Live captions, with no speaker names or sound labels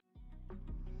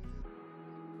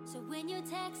So when you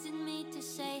texted me to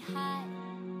say hi,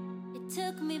 it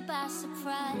took me by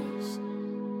surprise.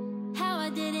 How I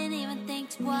didn't even think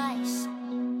twice.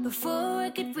 Before I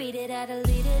could read it, I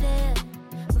deleted it.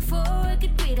 Before I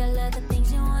could read all of the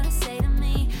things you wanna say to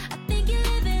me, I think you're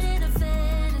living in a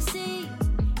fantasy.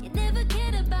 You never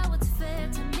cared about what's fair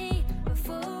to me.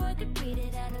 Before I could read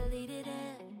it, I deleted it.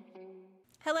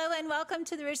 Hello and welcome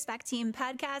to the Respect Team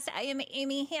podcast. I am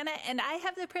Amy Hanna and I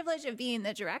have the privilege of being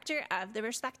the director of the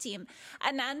Respect Team,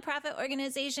 a nonprofit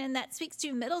organization that speaks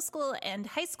to middle school and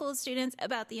high school students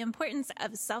about the importance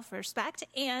of self-respect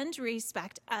and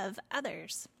respect of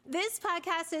others. This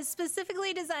podcast is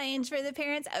specifically designed for the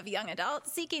parents of young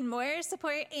adults seeking more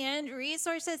support and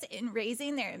resources in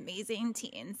raising their amazing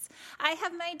teens. I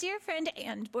have my dear friend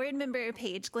and board member,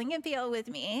 Paige Glingenfield, with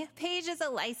me. Paige is a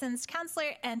licensed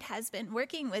counselor and has been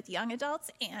working with young adults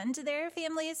and their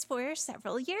families for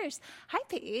several years. Hi,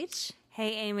 Paige.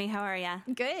 Hey, Amy, how are ya?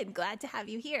 Good. Glad to have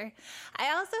you here.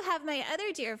 I also have my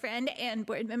other dear friend and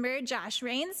board member, Josh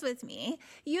Rains, with me.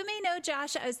 You may know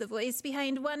Josh as the voice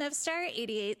behind one of Star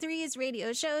 88.3's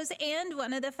radio shows and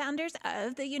one of the founders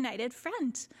of the United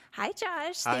Front. Hi,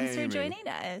 Josh. Hi, Thanks for Amy. joining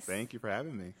us. Thank you for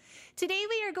having me. Today,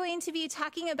 we are going to be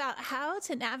talking about how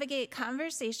to navigate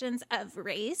conversations of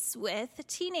race with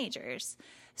teenagers.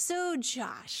 So,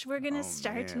 Josh, we're going to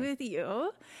start with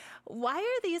you. Why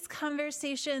are these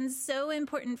conversations so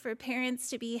important for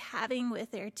parents to be having with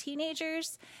their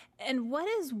teenagers? And what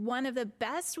is one of the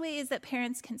best ways that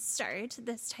parents can start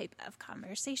this type of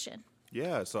conversation?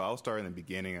 Yeah, so I'll start in the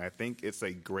beginning. I think it's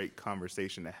a great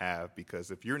conversation to have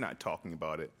because if you're not talking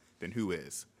about it, then who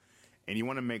is? And you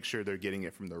want to make sure they're getting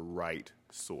it from the right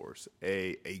source,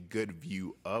 a good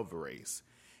view of race.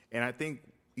 And I think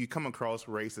you come across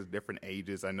race at different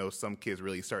ages. I know some kids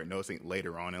really start noticing it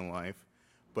later on in life.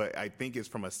 But I think it's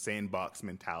from a sandbox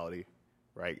mentality,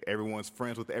 right? Everyone's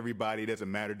friends with everybody. It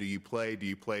doesn't matter. Do you play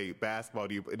basketball?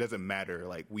 It doesn't matter.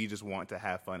 Like, we just want to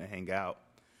have fun and hang out.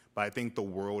 But I think the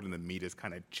world and the media's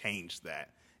kind of changed that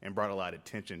and brought a lot of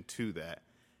attention to that.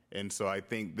 And so I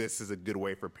think this is a good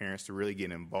way for parents to really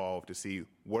get involved to see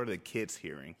what are the kids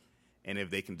hearing and if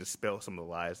they can dispel some of the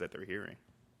lies that they're hearing.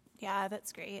 Yeah,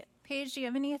 that's great. Paige, do you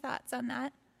have any thoughts on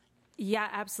that? Yeah,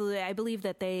 absolutely. I believe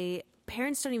that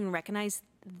parents don't even recognize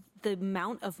the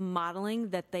amount of modeling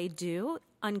that they do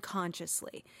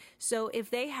unconsciously. So if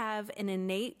they have an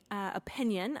innate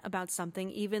opinion about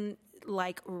something, even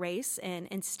like race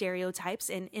and stereotypes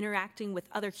and interacting with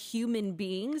other human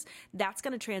beings, that's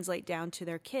going to translate down to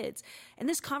their kids. And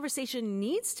this conversation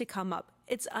needs to come up.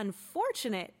 It's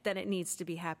unfortunate that it needs to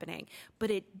be happening, but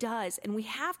it does. And we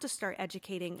have to start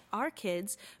educating our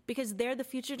kids because they're the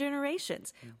future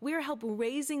generations. We are helping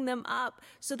raising them up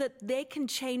so that they can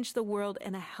change the world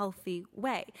in a healthy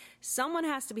way. Someone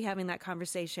has to be having that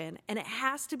conversation, and it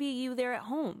has to be you there at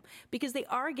home because they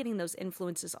are getting those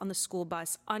influences on the school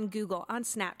bus, on Google, on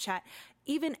Snapchat,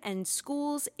 even in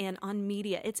schools and on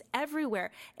media. It's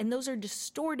everywhere. And those are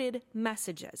distorted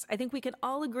messages. I think we can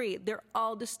all agree they're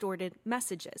all distorted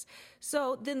messages.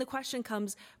 So then the question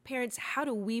comes, parents, how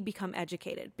do we become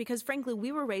educated? Because frankly,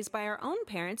 we were raised by our own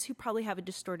parents who probably have a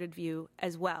distorted view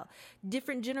as well.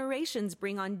 Different generations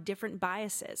bring on different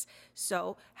biases.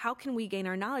 So how can we gain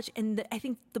our knowledge? And I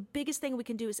think the biggest thing we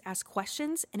can do is ask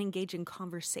questions and engage in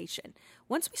conversation.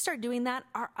 Once we start doing that,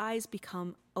 our eyes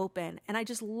become open. And I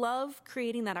just love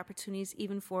creating that opportunities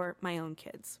even for my own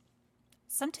kids.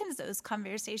 Sometimes those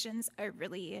conversations are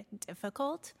really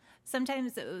difficult.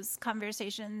 Sometimes those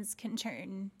conversations can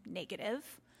turn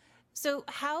negative. So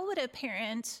how would a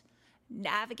parent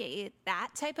navigate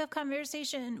that type of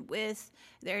conversation with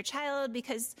their child?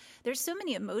 Because there's so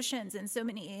many emotions and so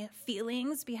many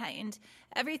feelings behind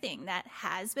everything that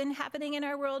has been happening in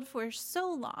our world for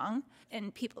so long,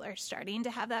 and people are starting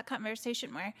to have that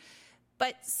conversation more.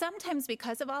 But sometimes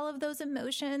because of all of those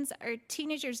emotions, our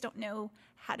teenagers don't know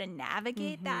how to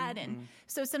navigate that. And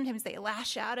so sometimes they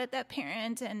lash out at that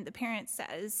parent and the parent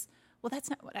says, well, that's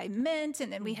not what I meant.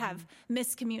 And then we have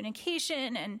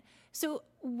miscommunication. And so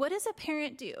what does a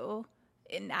parent do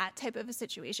in that type of a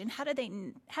situation? How do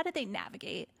they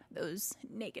navigate those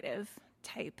negative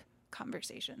type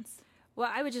conversations?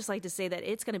 Well, I would just like to say that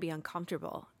it's going to be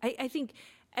uncomfortable. I think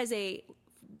as a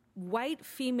white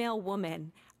female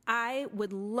woman, I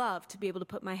would love to be able to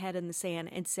put my head in the sand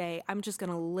and say, I'm just going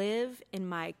to live in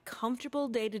my comfortable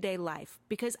day-to-day life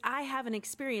because I haven't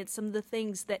experienced some of the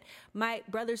things that my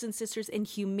brothers and sisters in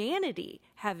humanity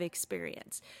have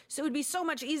experienced. So it would be so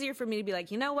much easier for me to be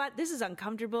like, you know what, this is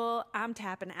uncomfortable, I'm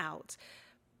tapping out.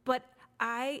 But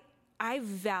I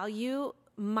value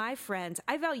my friends.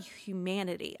 I value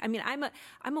humanity. I mean,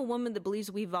 I'm a woman that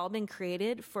believes we've all been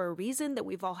created for a reason, that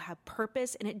we've all have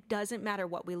purpose, and it doesn't matter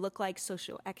what we look like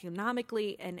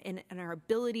socioeconomically and our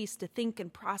abilities to think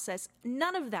and process.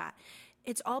 None of that.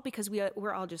 It's all because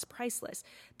we're all just priceless,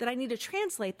 that I need to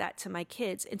translate that to my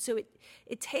kids. And so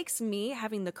it takes me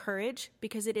having the courage,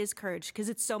 because it is courage, because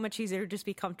it's so much easier to just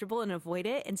be comfortable and avoid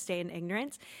it and stay in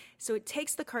ignorance. So it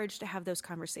takes the courage to have those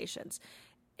conversations.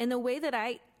 And the way that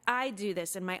I do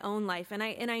this in my own life, and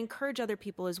I encourage other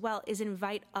people as well, is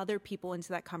invite other people into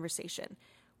that conversation.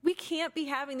 We can't be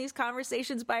having these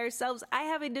conversations by ourselves. I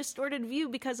have a distorted view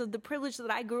because of the privilege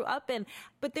that I grew up in,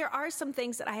 but there are some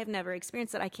things that I have never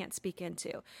experienced that I can't speak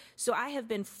into. So I have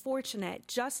been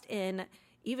fortunate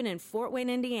even in Fort Wayne,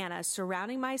 Indiana,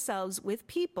 surrounding myself with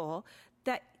people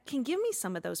that can give me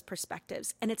some of those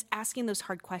perspectives. And it's asking those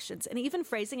hard questions and even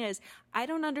phrasing it as, I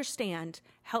don't understand,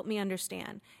 help me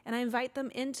understand. And I invite them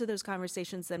into those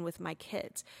conversations then with my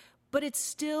kids. But it's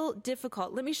still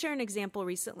difficult. Let me share an example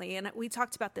recently, and we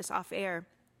talked about this off air,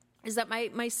 is that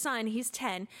my son, he's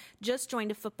 10, just joined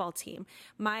a football team.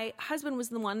 My husband was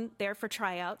the one there for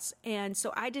tryouts, and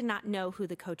so I did not know who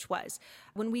the coach was.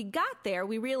 When we got there,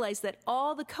 we realized that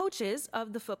all the coaches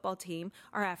of the football team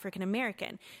are African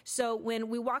American. So when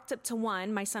we walked up to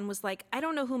one, my son was like, I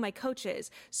don't know who my coach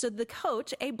is. So the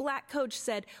coach, a black coach,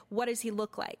 said, what does he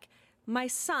look like? My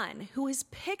son, who is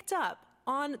picked up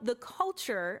on the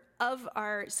culture of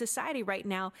our society right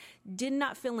now, did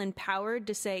not feel empowered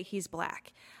to say he's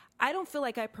black. I don't feel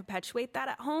like I perpetuate that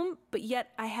at home, but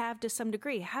yet I have to some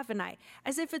degree, haven't I?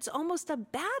 As if it's almost a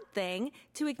bad thing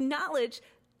to acknowledge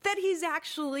that he's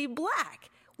actually black.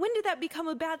 When did that become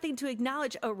a bad thing to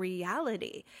acknowledge a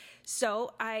reality?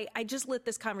 So I just let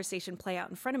this conversation play out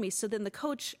in front of me. So then the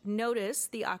coach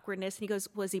noticed the awkwardness, and he goes,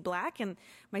 was he black? And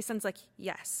my son's like,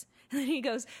 yes. And then he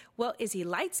goes, well, is he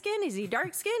light-skinned? Is he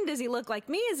dark-skinned? Does he look like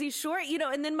me? Is he short?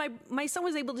 And then my son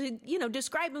was able to,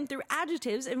 describe him through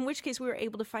adjectives, in which case we were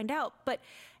able to find out. But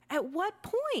at what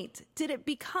point did it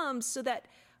become so that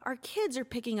our kids are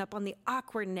picking up on the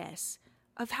awkwardness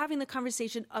of having the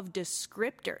conversation of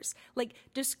descriptors? Like,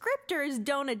 descriptors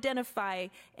don't identify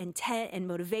intent and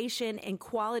motivation and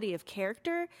quality of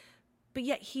character, but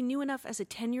yet he knew enough as a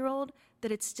 10-year-old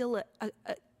that it's still a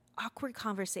awkward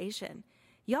conversation.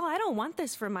 Y'all, I don't want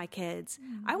this for my kids.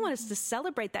 I want us to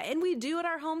celebrate that. And we do at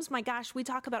our homes. My gosh, we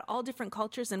talk about all different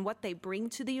cultures and what they bring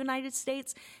to the United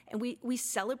States. And we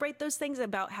celebrate those things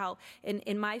about how,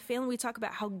 in my family, we talk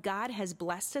about how God has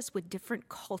blessed us with different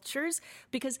cultures,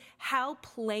 because how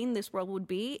plain this world would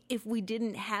be if we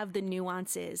didn't have the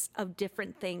nuances of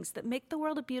different things that make the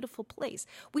world a beautiful place.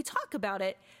 We talk about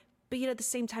it, but yet at the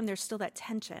same time, there's still that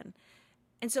tension.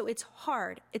 And so it's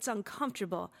hard. It's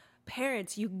uncomfortable.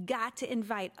 Parents, you got to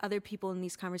invite other people in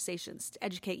these conversations to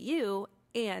educate you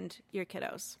and your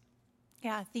kiddos.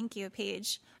 Yeah, thank you,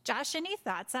 Paige. Josh, any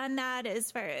thoughts on that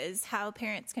as far as how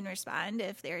parents can respond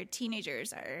if their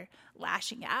teenagers are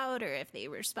lashing out, or if they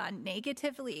respond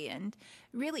negatively, and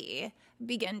really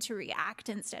begin to react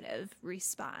instead of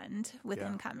respond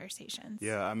within conversations?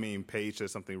 Yeah, I mean, Paige said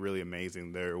something really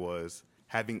amazing. There was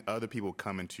having other people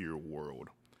come into your world.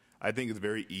 I think it's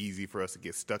very easy for us to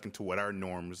get stuck into what our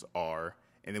norms are,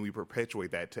 and then we perpetuate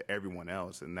that to everyone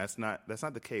else. And that's not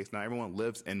the case. Not everyone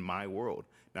lives in my world.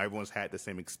 Not everyone's had the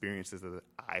same experiences that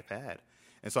I've had.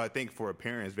 And so I think for a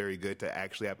parent, it's very good to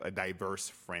actually have a diverse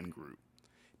friend group,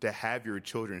 to have your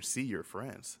children see your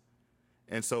friends.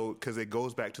 And so, because it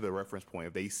goes back to the reference point,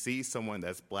 if they see someone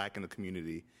that's black in the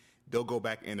community, they'll go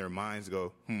back in their minds and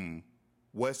go,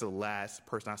 what's the last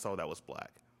person I saw that was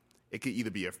black? It could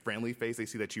either be a friendly face they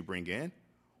see that you bring in,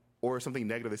 or something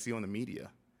negative they see on the media.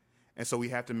 And so we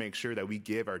have to make sure that we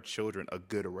give our children a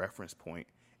good reference point,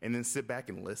 and then sit back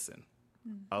and listen.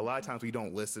 Mm-hmm. A lot of times we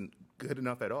don't listen good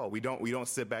enough at all. We don't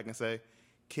sit back and say,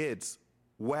 kids,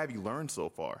 what have you learned so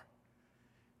far?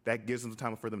 That gives them the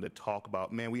time for them to talk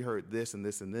about, man, we heard this and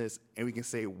this and this, and we can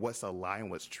say what's a lie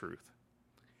and what's truth.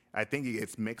 I think it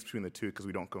gets mixed between the two because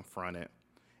we don't confront it.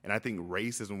 And I think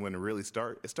racism, when it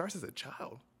starts as a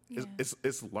child. Yeah.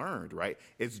 It's learned, right?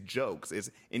 It's jokes. It's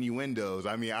innuendos.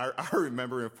 I mean, I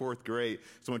remember in 4th grade,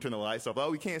 someone turned the lights off. Oh,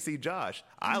 we can't see Josh.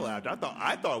 I laughed. I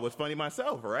thought it was funny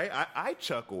myself, right? I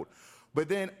chuckled. But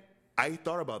then I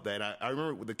thought about that. I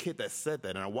remember the kid that said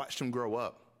that, and I watched him grow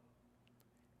up.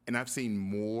 And I've seen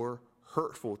more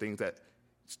hurtful things that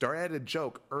started at a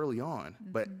joke early on,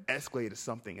 but escalated to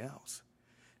something else.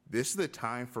 This is the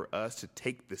time for us to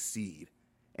take the seed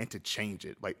and to change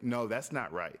it. Like, no, that's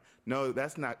not right. No,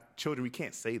 that's not, children, we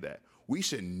can't say that. We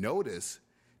should notice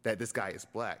that this guy is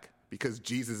black, because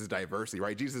Jesus is diversity,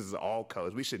 right? Jesus is all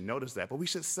colors. We should notice that, but we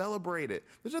should celebrate it.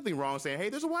 There's nothing wrong saying, hey,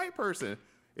 there's a white person.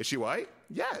 Is she white?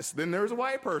 Yes, then there's a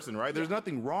white person, right? There's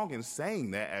nothing wrong in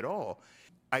saying that at all.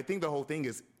 I think the whole thing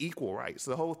is equal rights.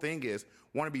 The whole thing is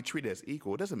want to be treated as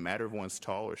equal. It doesn't matter if one's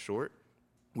tall or short.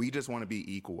 We just want to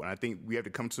be equal. And I think we have to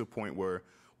come to a point where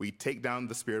we take down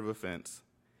the spirit of offense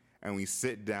and we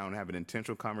sit down and have an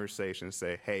intentional conversation and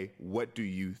say, hey, what do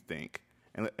you think?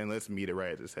 And let's meet it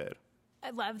right at its head. I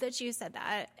love that you said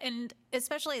that. And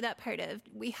especially that part of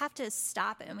we have to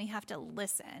stop and we have to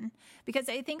listen. Because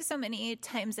I think so many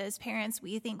times as parents,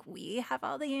 we think we have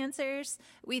all the answers.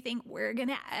 We think we're going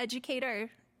to educate our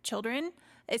children,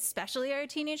 especially our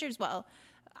teenagers. Well,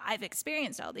 I've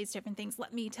experienced all these different things.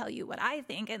 Let me tell you what I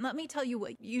think, and let me tell you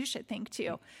what you should think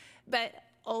too. But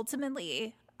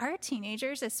ultimately, our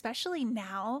teenagers, especially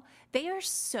now, they are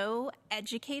so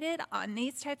educated on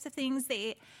these types of things.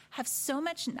 They have so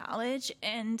much knowledge.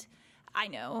 And I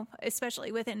know,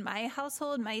 especially within my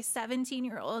household, my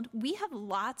 17-year-old, we have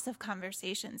lots of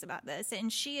conversations about this.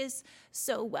 And she is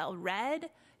so well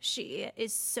read. She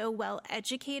is so well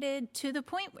educated to the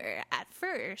point where at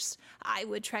first I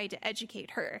would try to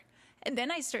educate her. And then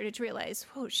I started to realize,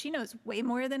 whoa, she knows way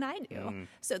more than I do.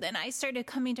 So then I started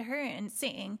coming to her and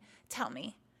saying, tell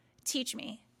me, teach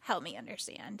me, help me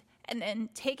understand. And then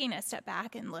taking a step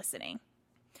back and listening.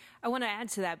 I want to add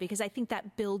to that because I think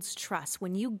that builds trust.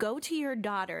 When you go to your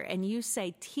daughter and you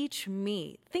say, teach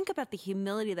me, think about the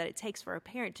humility that it takes for a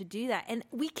parent to do that. And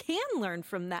we can learn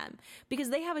from them because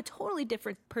they have a totally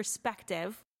different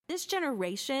perspective. This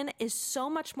generation is so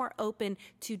much more open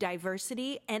to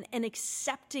diversity and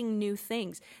accepting new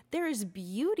things. There is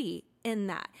beauty in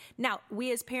that. Now,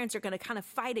 we as parents are going to kind of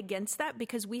fight against that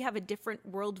because we have a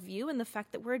different worldview and the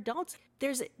fact that we're adults.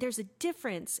 There's a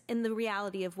difference in the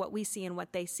reality of what we see and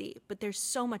what they see, but there's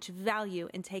so much value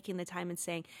in taking the time and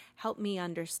saying, help me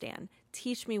understand,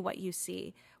 teach me what you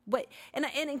see.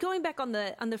 And going back on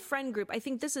the friend group, I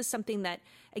think this is something that,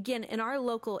 again, in our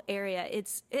local area,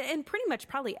 and pretty much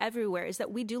probably everywhere, is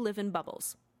that we do live in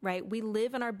bubbles, right? We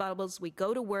live in our bubbles. We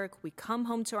go to work. We come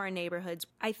home to our neighborhoods.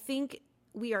 I think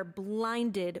we are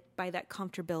blinded by that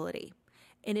comfortability,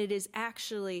 and it is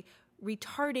actually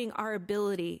retarding our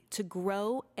ability to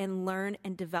grow and learn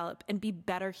and develop and be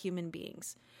better human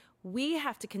beings. We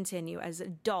have to continue as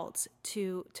adults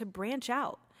to branch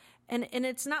out. And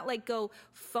it's not like go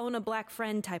phone a black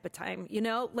friend type of time,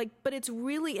 but it's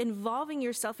really involving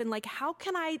yourself in how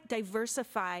can I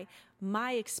diversify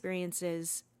my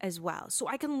experiences as well so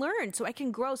I can learn, so I can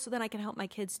grow, so then I can help my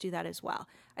kids do that as well.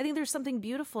 I think there's something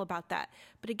beautiful about that.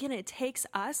 But again, it takes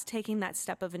us taking that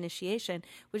step of initiation,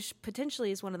 which potentially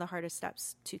is one of the hardest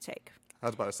steps to take. I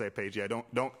was about to say, Paige, yeah,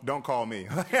 don't call me.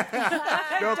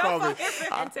 Don't call me.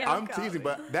 I'm teasing,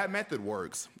 but that method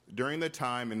works. During the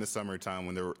time in the summertime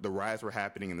when the riots were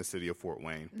happening in the city of Fort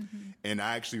Wayne, and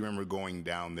I actually remember going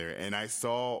down there, and I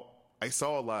saw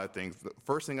a lot of things. The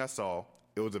first thing I saw,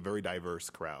 it was a very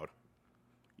diverse crowd.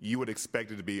 You would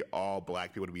expect it to be all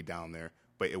black people to be down there,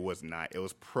 but it was not. It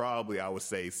was probably, I would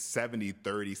say, 70-30,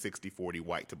 60-40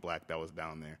 white to black that was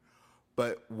down there.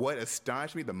 But what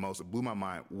astonished me the most, blew my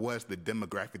mind, was the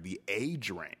demographic, the age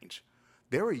range.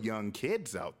 There were young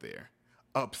kids out there,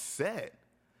 upset.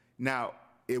 Now,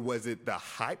 was it the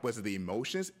hype? Was it the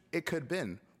emotions? It could have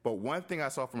been. But one thing I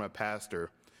saw from a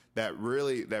pastor that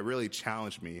really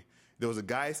challenged me, there was a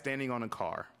guy standing on a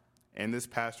car, and this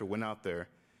pastor went out there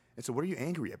and said, "What are you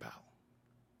angry about?"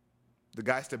 The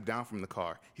guy stepped down from the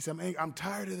car. He said, "I'm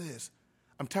tired of this.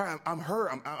 I'm tired. I'm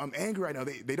hurt. I'm angry right now.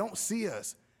 They don't see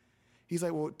us." He's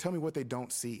like, "Well, tell me what they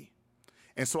don't see."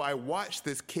 And so I watched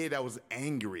this kid that was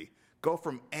angry go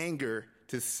from anger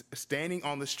to standing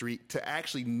on the street to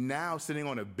actually now sitting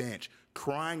on a bench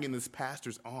crying in this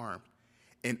pastor's arms.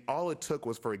 And all it took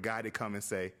was for a guy to come and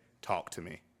say, "Talk to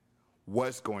me.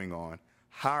 What's going on?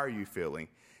 How are you feeling?"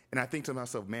 And I think to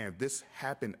myself, man, if this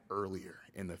happened earlier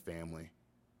in the family,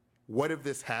 what if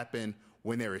this happened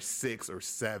when they were 6 or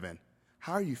 7?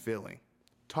 How are you feeling?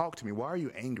 Talk to me. Why are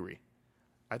you angry?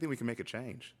 I think we can make a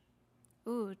change.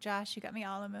 Ooh, Josh, you got me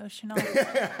all emotional.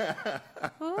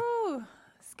 Ooh,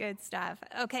 it's good stuff.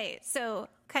 Okay, so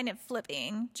kind of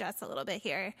flipping just a little bit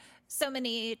here. So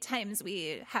many times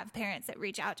we have parents that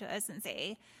reach out to us and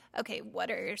say, okay,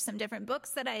 what are some different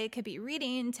books that I could be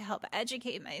reading to help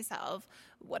educate myself?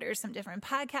 What are some different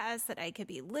podcasts that I could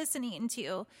be listening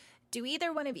to? Do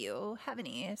either one of you have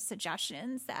any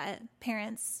suggestions that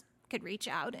parents could reach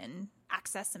out and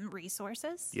access some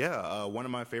resources? Yeah, one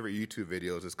of my favorite YouTube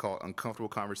videos is called Uncomfortable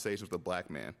Conversations with a Black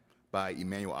Man by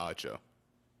Emmanuel Acho.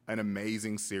 An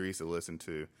amazing series to listen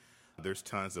to. There's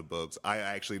tons of books.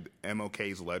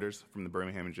 MLK's letters from the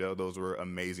Birmingham jail, those were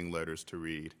amazing letters to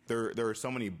read. There are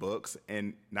so many books,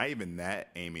 and not even that,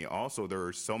 Amy. Also, there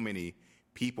are so many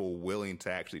people willing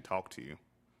to actually talk to you.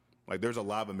 Like, there's a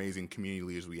lot of amazing community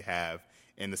leaders we have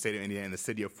in the state of Indiana and the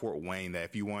city of Fort Wayne that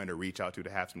if you wanted to reach out to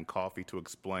have some coffee to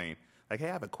explain, like, hey,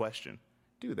 I have a question,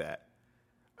 do that.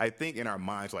 I think in our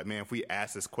minds, like, man, if we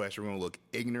ask this question, we're going to look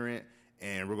ignorant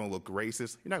and we're going to look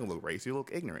racist. You're not going to look racist, you look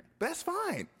ignorant. But that's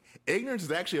fine. Ignorance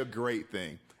is actually a great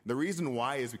thing. The reason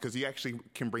why is because you actually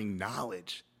can bring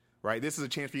knowledge, right? This is a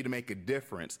chance for you to make a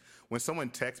difference. When someone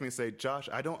texts me and say, Josh,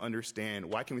 I don't understand.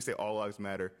 Why can we say all lives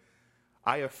matter?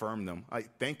 I affirm them.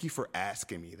 Thank you for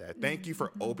asking me that. Thank you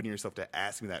for opening yourself to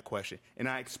ask me that question. And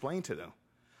I explain to them.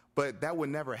 But that would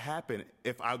never happen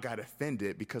if I got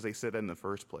offended because they said that in the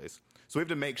first place. So we have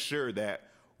to make sure that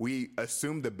we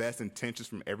assume the best intentions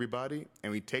from everybody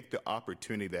and we take the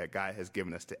opportunity that God has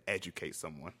given us to educate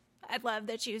someone. I love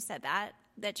that you said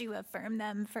that you affirm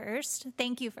them first.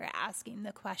 Thank you for asking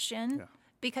the question. Yeah.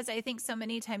 Because I think so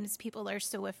many times people are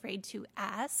so afraid to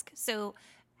ask. So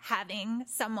having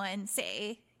someone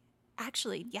say,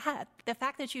 actually, yeah, the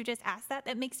fact that you just asked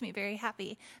that makes me very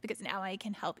happy because now I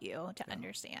can help you to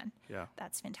understand. Yeah.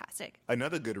 That's fantastic.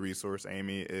 Another good resource,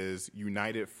 Amy, is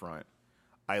United Front.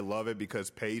 I love it because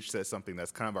Paige says something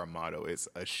that's kind of our motto. It's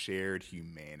a shared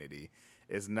humanity.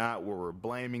 It's not where we're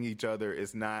blaming each other.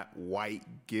 It's not white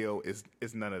guilt.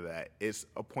 It's none of that. It's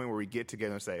a point where we get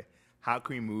together and say, how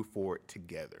can we move forward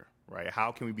together, right?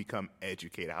 How can we become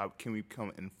educated? How can we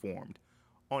become informed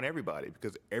on everybody?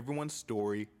 Because everyone's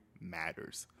story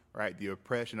matters, right? The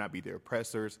oppressed should not be the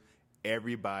oppressors.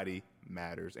 Everybody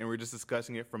matters. And we're just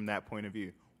discussing it from that point of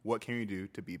view. What can we do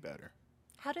to be better?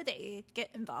 How do they get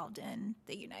involved in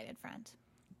the United Front?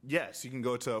 Yes, you can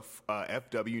go to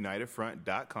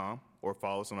fwunitedfront.com or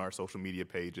follow us on our social media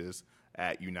pages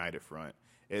at United Front.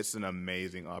 It's an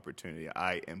amazing opportunity.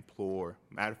 I implore,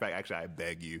 matter of fact, actually, I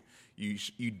beg you,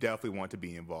 you definitely want to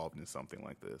be involved in something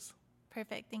like this.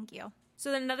 Perfect. Thank you.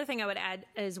 So then another thing I would add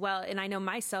as well, and I know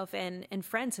myself and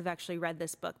friends have actually read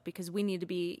this book because we need to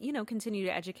be, continue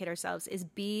to educate ourselves, is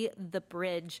Be the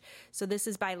Bridge. So this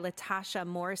is by Latasha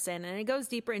Morrison, and it goes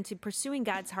deeper into pursuing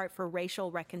God's heart for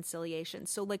racial reconciliation.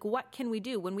 So like, what can we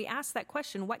do? When we ask that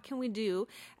question, what can we do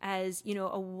as,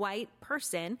 a white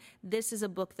person? This is a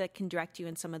book that can direct you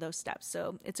in some of those steps.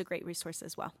 So it's a great resource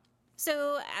as well.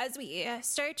 So as we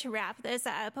start to wrap this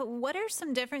up, what are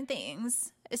some different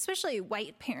things, especially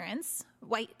white parents,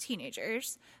 white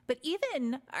teenagers, but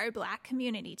even our Black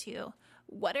community too?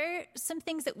 What are some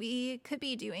things that we could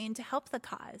be doing to help the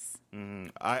cause?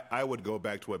 I would go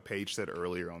back to what Paige said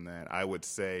earlier on that. I would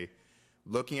say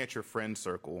looking at your friend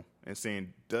circle and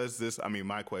saying,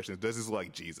 my question is, does this look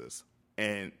like Jesus?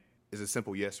 And is it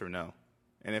simple yes or no?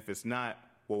 And if it's not,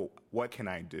 well, what can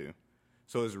I do?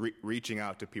 So it's reaching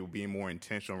out to people, being more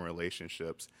intentional in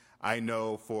relationships. I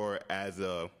know as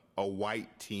a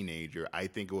white teenager, I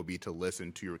think it would be to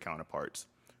listen to your counterparts,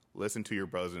 listen to your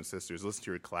brothers and sisters, listen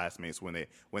to your classmates when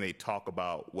they talk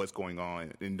about what's going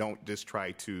on, and don't just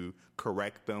try to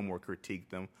correct them or critique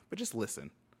them, but just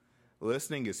listen.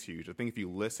 Listening is huge. I think if you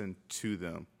listen to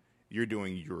them, you're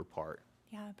doing your part.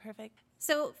 Yeah, perfect.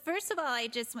 So first of all, I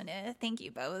just want to thank you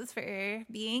both for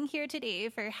being here today,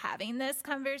 for having this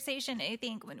conversation. I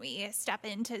think when we step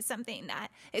into something that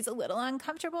is a little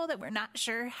uncomfortable, that we're not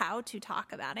sure how to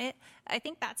talk about it, I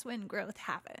think that's when growth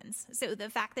happens. So the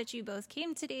fact that you both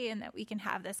came today and that we can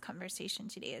have this conversation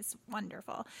today is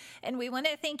wonderful. And we want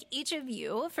to thank each of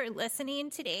you for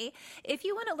listening today. If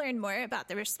you want to learn more about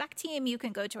the Respect Team, you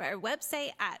can go to our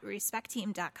website at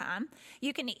respectteam.com.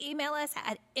 You can email us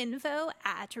at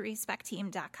info@respectteam.com.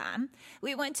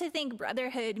 We want to thank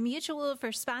Brotherhood Mutual for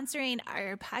sponsoring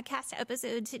our podcast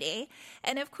episode today.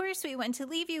 And of course, we want to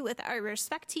leave you with our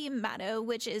Respect Team motto,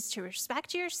 which is to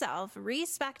respect yourself,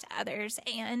 respect others,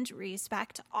 and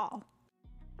respect all.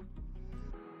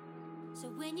 So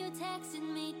when you texted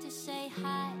me to say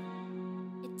hi,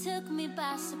 it took me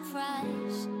by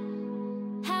surprise.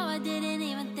 How I didn't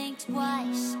even think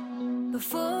twice.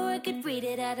 Before I could read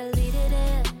it, I deleted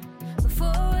it. Before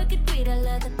I could read, I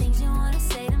let the